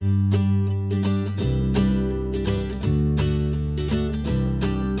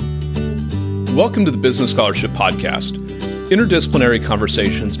Welcome to the Business Scholarship Podcast, interdisciplinary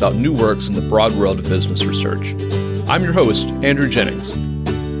conversations about new works in the broad world of business research. I'm your host, Andrew Jennings.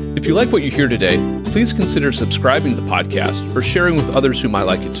 If you like what you hear today, please consider subscribing to the podcast or sharing with others who might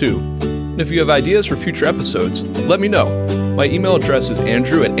like it too. And if you have ideas for future episodes, let me know. My email address is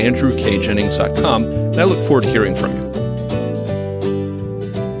andrew@andrewkjennings.com, and I look forward to hearing from you.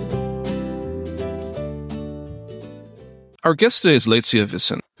 Our guest today is Lecia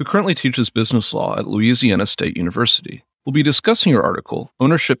Vicent, who currently teaches business law at Louisiana State University. We'll be discussing her article,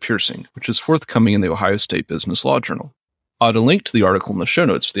 Ownership Piercing, which is forthcoming in the Ohio State Business Law Journal. I'll add a link to the article in the show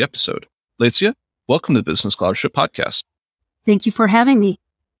notes for the episode. Lecia, welcome to the Business Scholarship Podcast. Thank you for having me.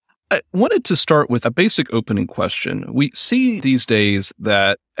 I wanted to start with a basic opening question. We see these days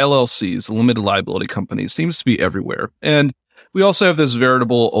that LLCs, limited liability companies, seems to be everywhere. And we also have this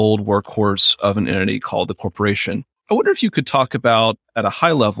veritable old workhorse of an entity called the corporation. I wonder if you could talk about, at a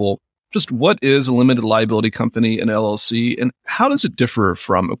high level, just what is a limited liability company, an LLC, and how does it differ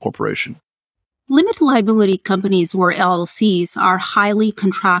from a corporation? Limited liability companies, or LLCs, are highly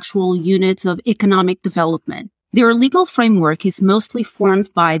contractual units of economic development. Their legal framework is mostly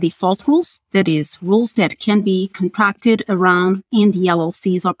formed by default rules, that is, rules that can be contracted around in the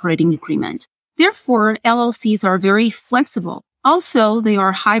LLC's operating agreement. Therefore, LLCs are very flexible. Also, they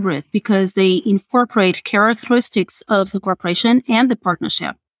are hybrid because they incorporate characteristics of the corporation and the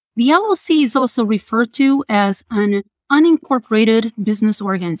partnership. The LLC is also referred to as an unincorporated business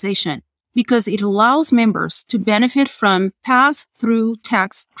organization because it allows members to benefit from pass-through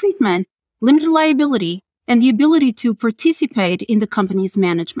tax treatment, limited liability, and the ability to participate in the company's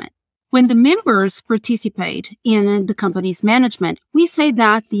management. When the members participate in the company's management, we say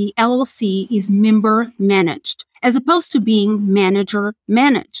that the LLC is member managed, as opposed to being manager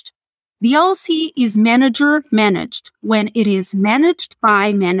managed. The LLC is manager managed when it is managed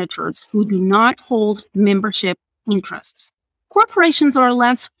by managers who do not hold membership interests. Corporations are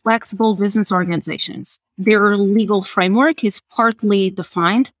less flexible business organizations. Their legal framework is partly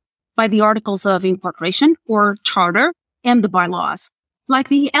defined by the Articles of Incorporation or Charter and the bylaws. Like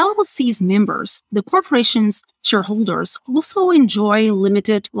the LLC's members, the corporation's shareholders also enjoy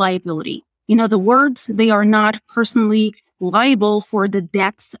limited liability. In other words, they are not personally liable for the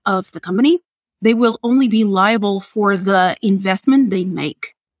debts of the company. They will only be liable for the investment they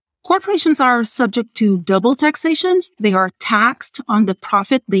make. Corporations are subject to double taxation. They are taxed on the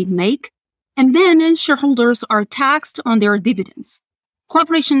profit they make, and then shareholders are taxed on their dividends.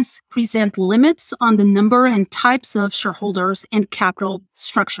 Corporations present limits on the number and types of shareholders and capital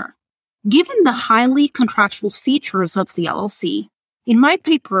structure. Given the highly contractual features of the LLC, in my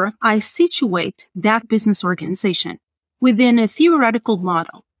paper, I situate that business organization within a theoretical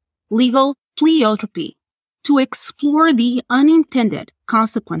model, legal pleiotropy, to explore the unintended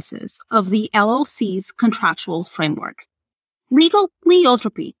consequences of the LLC's contractual framework. Legal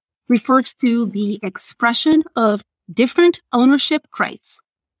pleiotropy refers to the expression of different ownership traits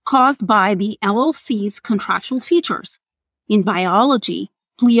caused by the LLC's contractual features. In biology,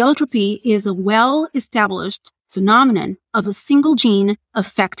 pleiotropy is a well-established phenomenon of a single gene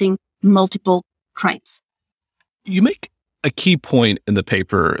affecting multiple traits. You make a key point in the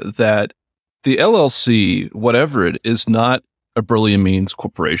paper that the LLC, whatever it is, not a Burly Means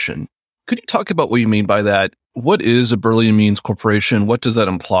corporation. Could you talk about what you mean by that? What is a Burly Means corporation? What does that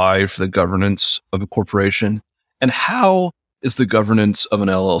imply for the governance of a corporation? And how is the governance of an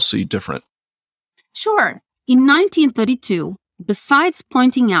LLC different? Sure. In 1932, besides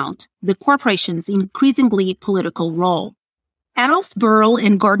pointing out the corporation's increasingly political role, Adolph Burl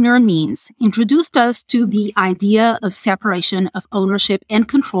and Gardner Means introduced us to the idea of separation of ownership and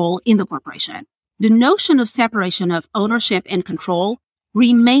control in the corporation. The notion of separation of ownership and control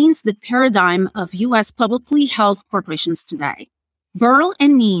remains the paradigm of U.S. publicly held corporations today. Burl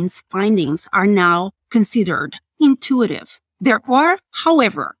and Means' findings are now considered intuitive. There are,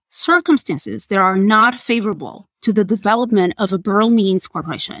 however, circumstances that are not favorable to the development of a Burl Means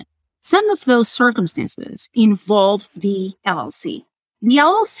corporation. Some of those circumstances involve the LLC. The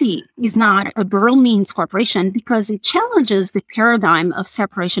LLC is not a Burl Means corporation because it challenges the paradigm of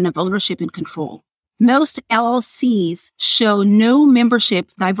separation of ownership and control. Most LLCs show no membership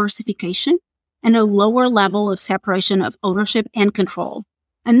diversification and a lower level of separation of ownership and control.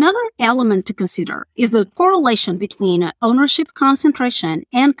 Another element to consider is the correlation between ownership concentration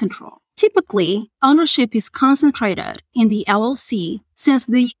and control. Typically, ownership is concentrated in the LLC since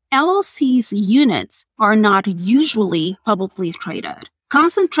the LLC's units are not usually publicly traded.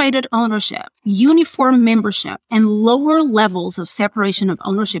 Concentrated ownership, uniform membership, and lower levels of separation of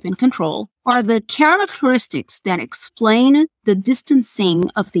ownership and control are the characteristics that explain the distancing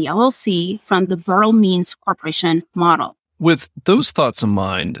of the LLC from the Burrell Means Corporation model. With those thoughts in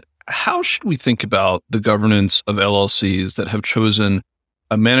mind, how should we think about the governance of LLCs that have chosen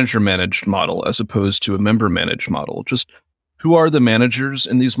a manager-managed model as opposed to a member-managed model? Just who are the managers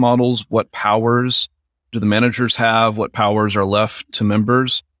in these models? What powers do the managers have? What powers are left to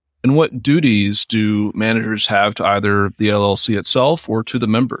members? And what duties do managers have to either the LLC itself or to the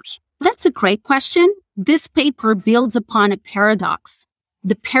members? That's a great question. This paper builds upon a paradox,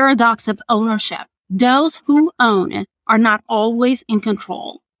 the paradox of ownership. Those who own are not always in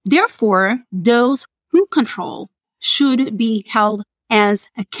control. Therefore, those who control should be held as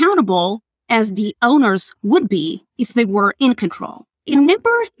accountable as the owners would be if they were in control. In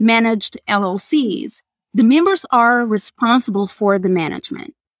member-managed LLCs, the members are responsible for the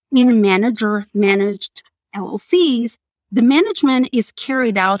management. In manager-managed LLCs, the management is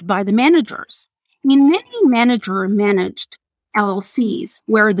carried out by the managers. In many manager-managed LLCs,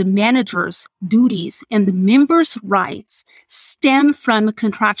 where the manager's duties and the members' rights stem from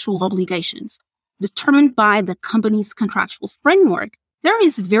contractual obligations determined by the company's contractual framework, there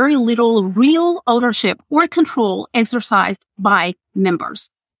is very little real ownership or control exercised by members.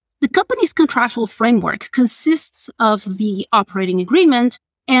 The company's contractual framework consists of the operating agreement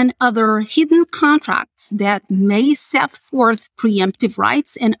and other hidden contracts that may set forth preemptive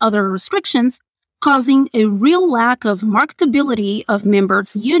rights and other restrictions, causing a real lack of marketability of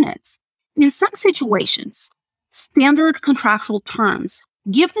members' units. In some situations, standard contractual terms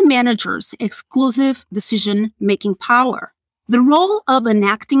give the managers exclusive decision-making power. The role of an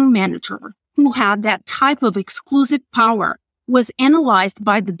acting manager who had that type of exclusive power was analyzed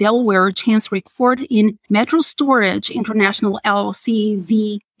by the Delaware Chancery Court in Metro Storage International LLC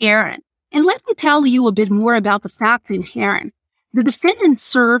v. Aaron. And let me tell you a bit more about the facts in Aaron. The defendant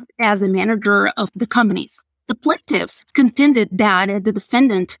served as a manager of the companies. The plaintiffs contended that the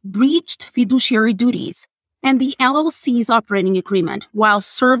defendant breached fiduciary duties and the LLC's operating agreement while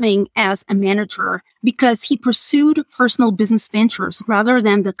serving as a manager because he pursued personal business ventures rather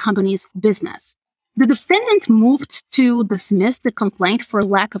than the company's business. The defendant moved to dismiss the complaint for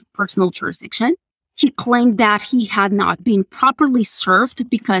lack of personal jurisdiction. He claimed that he had not been properly served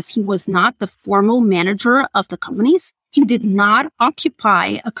because he was not the formal manager of the companies. He did not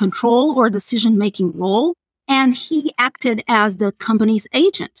occupy a control or decision-making role, and he acted as the company's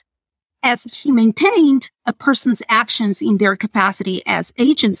agent. As he maintained, a person's actions in their capacity as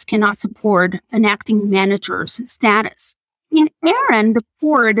agents cannot support an acting manager's status. In Aaron, the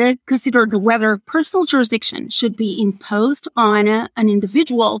court considered whether personal jurisdiction should be imposed on an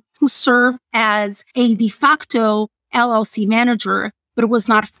individual who served as a de facto LLC manager, but was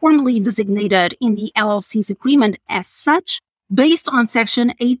not formally designated in the LLC's agreement as such, based on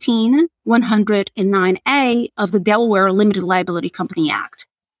Section 18109A of the Delaware Limited Liability Company Act.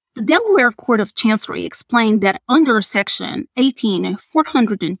 The Delaware Court of Chancery explained that under Section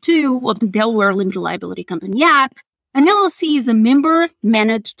 18402 of the Delaware Limited Liability Company Act, an LLC is a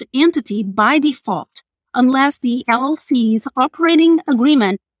member-managed entity by default unless the LLC's operating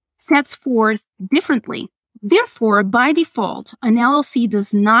agreement sets forth differently. Therefore, by default, an LLC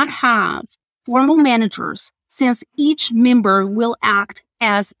does not have formal managers since each member will act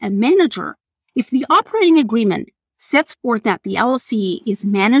as a manager. If the operating agreement sets forth that the LLC is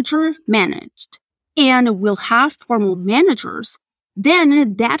manager-managed and will have formal managers,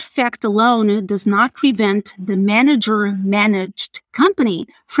 then that fact alone does not prevent the manager-managed company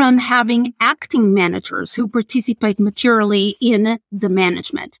from having acting managers who participate materially in the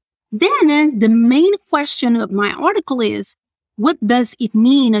management. Then the main question of my article is, what does it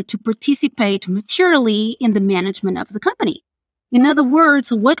mean to participate materially in the management of the company? In other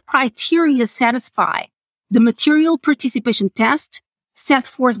words, what criteria satisfy the material participation test set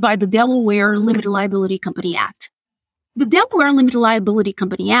forth by the Delaware Limited Liability Company Act? The Delaware Limited Liability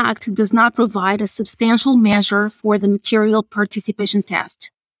Company Act does not provide a substantial measure for the material participation test.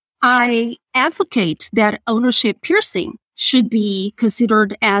 I advocate that ownership piercing should be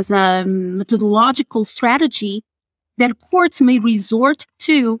considered as a methodological strategy that courts may resort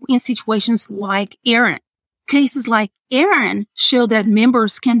to in situations like Aaron. Cases like Aaron show that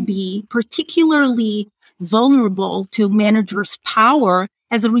members can be particularly vulnerable to managers' power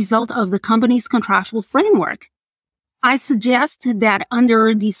as a result of the company's contractual framework. I suggest that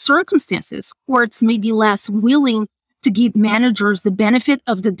under these circumstances, courts may be less willing to give managers the benefit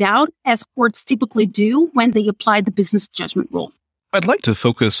of the doubt, as courts typically do when they apply the business judgment rule. I'd like to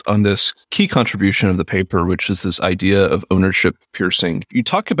focus on this key contribution of the paper, which is this idea of ownership piercing. You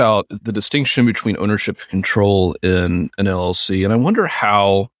talk about the distinction between ownership and control in an LLC, and I wonder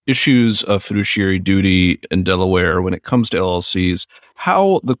how issues of fiduciary duty in Delaware, when it comes to LLCs,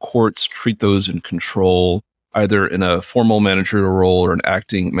 how the courts treat those in control, either in a formal managerial role or an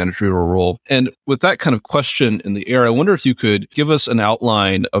acting managerial role. And with that kind of question in the air, I wonder if you could give us an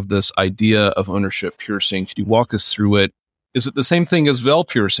outline of this idea of ownership piercing. Could you walk us through it? Is it the same thing as veil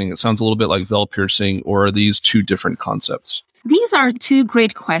piercing? It sounds a little bit like veil piercing, or are these two different concepts? These are two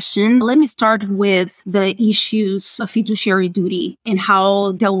great questions. Let me start with the issues of fiduciary duty and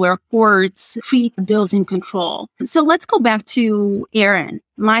how Delaware courts treat those in control. So let's go back to Aaron,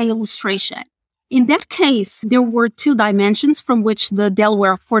 my illustration. In that case, there were two dimensions from which the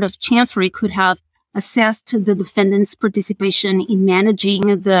Delaware Court of Chancery could have assessed the defendant's participation in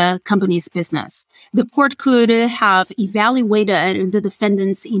managing the company's business. The court could have evaluated the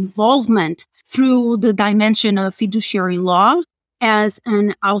defendant's involvement through the dimension of fiduciary law as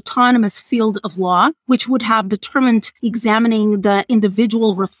an autonomous field of law, which would have determined examining the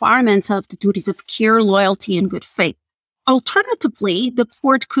individual requirements of the duties of care, loyalty, and good faith. Alternatively, the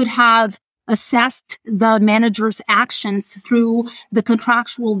court could have assessed the manager's actions through the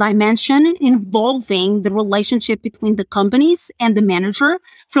contractual dimension involving the relationship between the companies and the manager,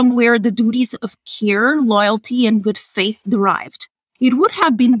 from where the duties of care, loyalty, and good faith derived. It would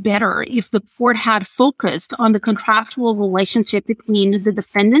have been better if the court had focused on the contractual relationship between the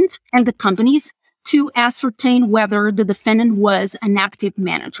defendant and the companies to ascertain whether the defendant was an active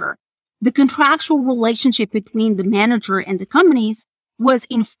manager. The contractual relationship between the manager and the companies was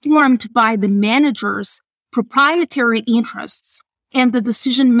informed by the manager's proprietary interests and the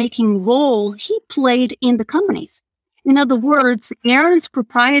decision-making role he played in the companies. In other words, Aaron's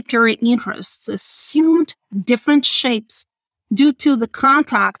proprietary interests assumed different shapes due to the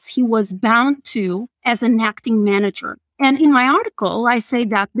contracts he was bound to as an acting manager. And in my article, I say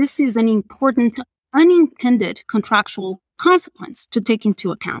that this is an important unintended contractual consequence to take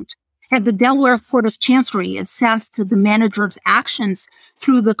into account. Had the Delaware Court of Chancery assessed the manager's actions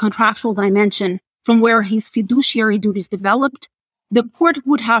through the contractual dimension from where his fiduciary duties developed, the court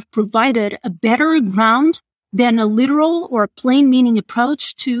would have provided a better ground than a literal or plain meaning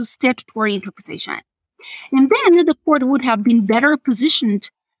approach to statutory interpretation. And then the court would have been better positioned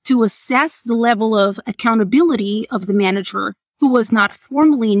to assess the level of accountability of the manager who was not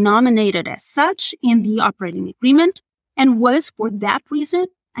formally nominated as such in the operating agreement and was, for that reason,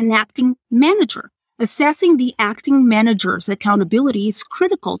 an acting manager. Assessing the acting manager's accountability is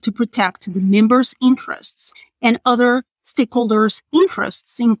critical to protect the members' interests and other stakeholders'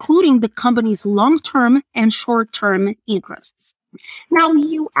 interests, including the company's long-term and short-term interests. Now,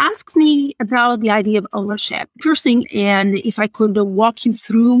 you asked me about the idea of ownership piercing and if I could walk you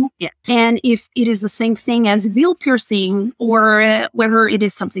through it and if it is the same thing as veil piercing or whether it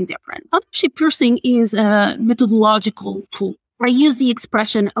is something different. Ownership piercing is a methodological tool. I use the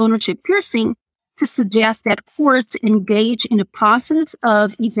expression ownership piercing to suggest that courts engage in a process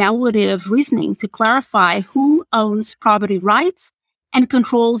of evaluative reasoning to clarify who owns property rights and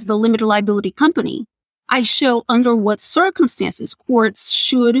controls the limited liability company. I show under what circumstances courts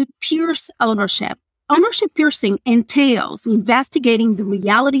should pierce ownership. Ownership piercing entails investigating the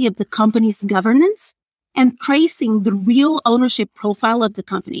reality of the company's governance and tracing the real ownership profile of the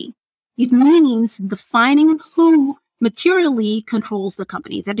company. It means defining who materially controls the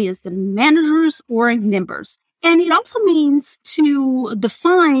company, that is, the managers or members. And it also means to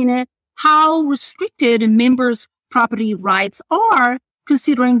define how restricted members' property rights are,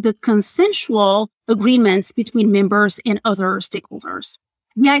 considering the consensual agreements between members and other stakeholders.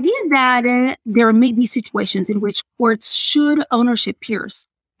 The idea that there may be situations in which courts should ownership pierce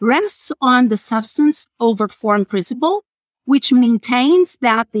rests on the substance over form principle, which maintains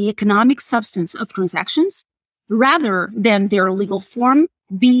that the economic substance of transactions rather than their legal form,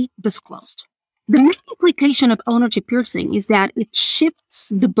 be disclosed. The main implication of ownership piercing is that it shifts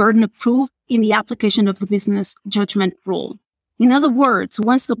the burden of proof in the application of the business judgment rule. In other words,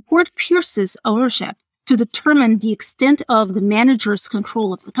 once the court pierces ownership to determine the extent of the manager's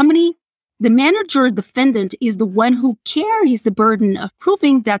control of the company, the manager defendant is the one who carries the burden of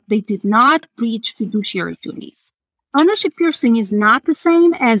proving that they did not breach fiduciary duties. Ownership piercing is not the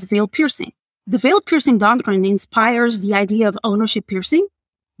same as veil piercing. The veil piercing doctrine inspires the idea of ownership piercing.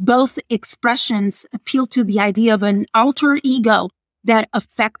 Both expressions appeal to the idea of an alter ego that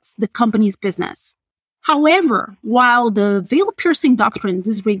affects the company's business. However, while the veil piercing doctrine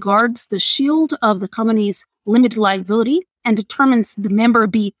disregards the shield of the company's limited liability, and determines the member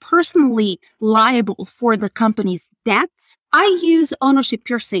be personally liable for the company's debts, I use ownership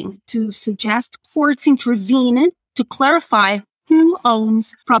piercing to suggest courts intervene to clarify who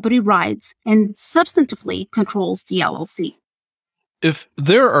owns property rights and substantively controls the LLC. If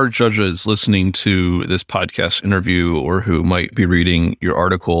there are judges listening to this podcast interview or who might be reading your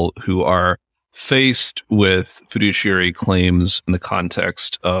article who are faced with fiduciary claims in the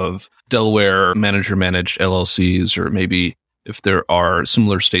context of Delaware manager-managed LLCs, or maybe if there are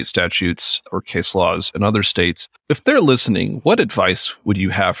similar state statutes or case laws in other states, if they're listening, what advice would you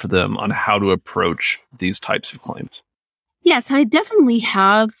have for them on how to approach these types of claims? Yes, I definitely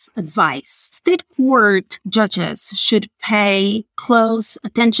have advice. State court judges should pay close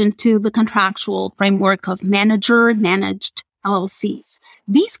attention to the contractual framework of manager-managed LLCs.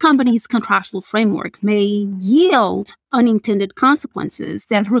 These companies' contractual framework may yield unintended consequences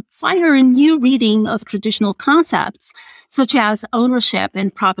that require a new reading of traditional concepts, such as ownership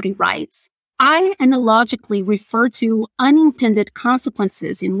and property rights. I analogically refer to unintended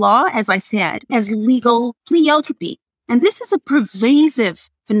consequences in law, as I said, as legal pleiotropy. And this is a pervasive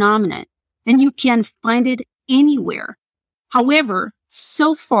phenomenon, and you can find it anywhere. However,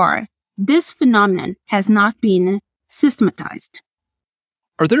 so far, this phenomenon has not been systematized.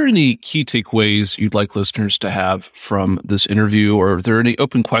 Are there any key takeaways you'd like listeners to have from this interview, or are there any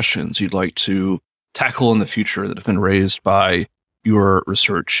open questions you'd like to tackle in the future that have been raised by your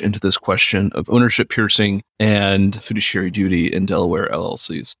research into this question of ownership piercing and fiduciary duty in Delaware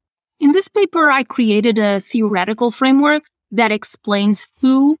LLCs? In this paper, I created a theoretical framework that explains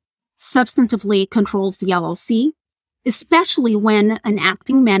who substantively controls the LLC, especially when an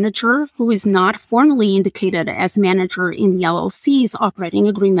acting manager who is not formally indicated as manager in the LLC's operating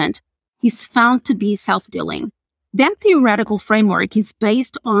agreement is found to be self-dealing. That theoretical framework is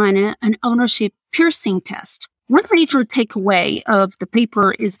based on an ownership piercing test. One major takeaway of the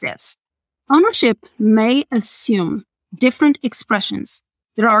paper is this: ownership may assume different expressions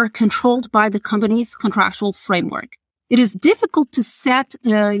that are controlled by the company's contractual framework. It is difficult to set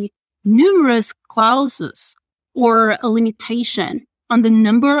numerous clauses or a limitation on the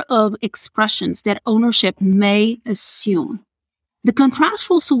number of expressions that ownership may assume. The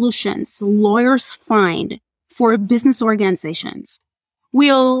contractual solutions lawyers find for business organizations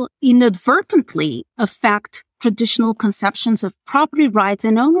will inadvertently affect traditional conceptions of property rights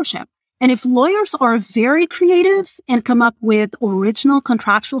and ownership. And if lawyers are very creative and come up with original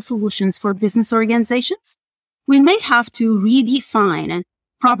contractual solutions for business organizations, we may have to redefine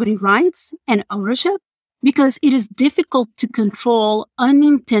property rights and ownership because it is difficult to control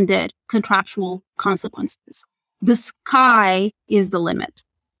unintended contractual consequences. The sky is the limit.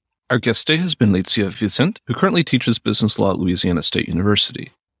 Our guest today has been Leticia Vicent, who currently teaches business law at Louisiana State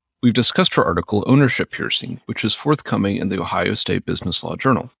University. We've discussed her article, Ownership Piercing, which is forthcoming in the Ohio State Business Law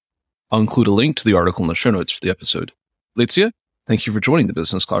Journal. I'll include a link to the article in the show notes for the episode. Leticia, thank you for joining the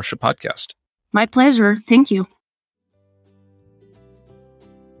Business Scholarship Podcast. My pleasure. Thank you.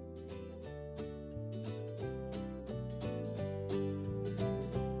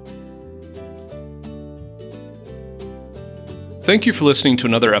 Thank you for listening to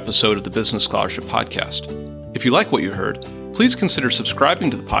another episode of the Business Scholarship Podcast. If you like what you heard, please consider subscribing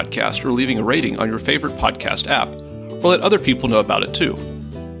to the podcast or leaving a rating on your favorite podcast app, or let other people know about it too.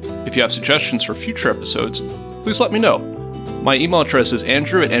 If you have suggestions for future episodes, please let me know. My email address is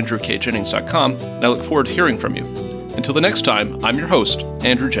andrew@andrewkjennings.com, and I look forward to hearing from you. Until the next time, I'm your host,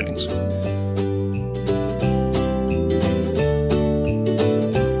 Andrew Jennings.